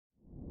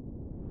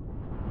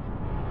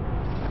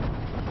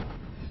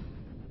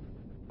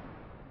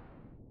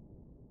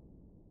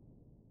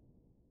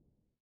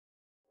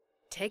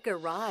Take a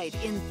ride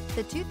in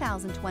the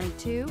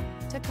 2022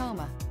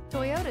 Tacoma.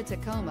 Toyota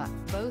Tacoma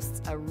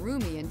boasts a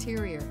roomy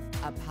interior,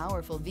 a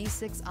powerful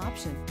V6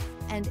 option,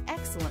 and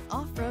excellent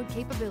off-road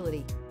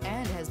capability,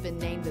 and has been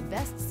named the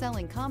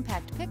best-selling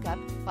compact pickup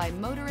by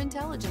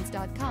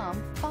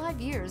MotorIntelligence.com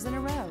 5 years in a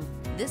row.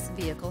 This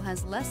vehicle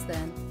has less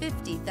than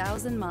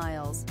 50,000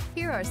 miles.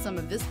 Here are some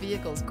of this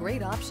vehicle's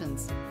great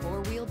options: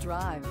 four-wheel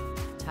drive,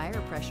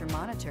 tire pressure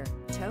monitor,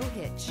 tow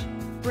hitch,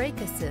 brake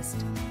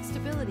assist,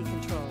 stability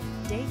control,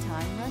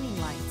 daytime running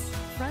lights,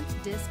 front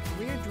disc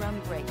rear drum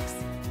brakes,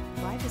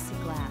 privacy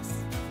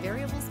glass,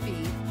 variable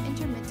speed,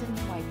 intermittent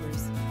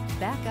wipers,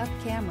 backup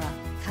camera.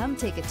 Come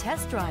take a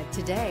test drive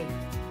today.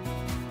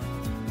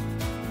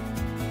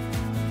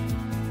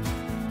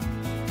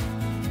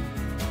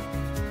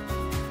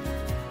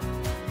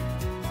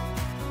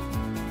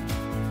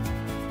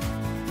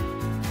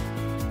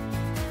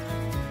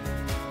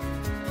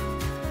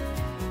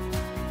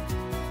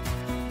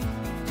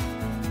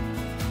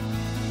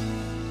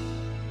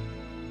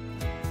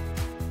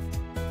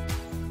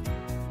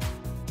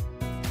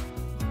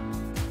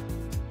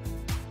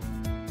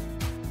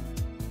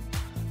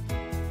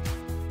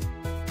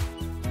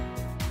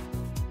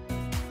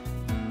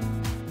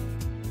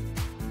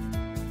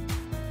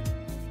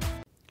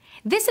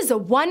 This is a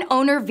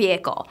one-owner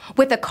vehicle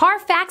with a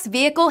CARFAX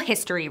Vehicle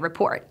History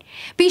Report.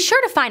 Be sure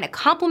to find a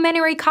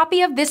complimentary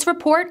copy of this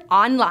report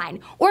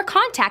online or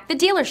contact the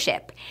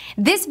dealership.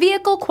 This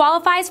vehicle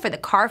qualifies for the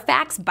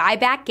CARFAX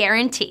Buyback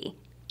Guarantee.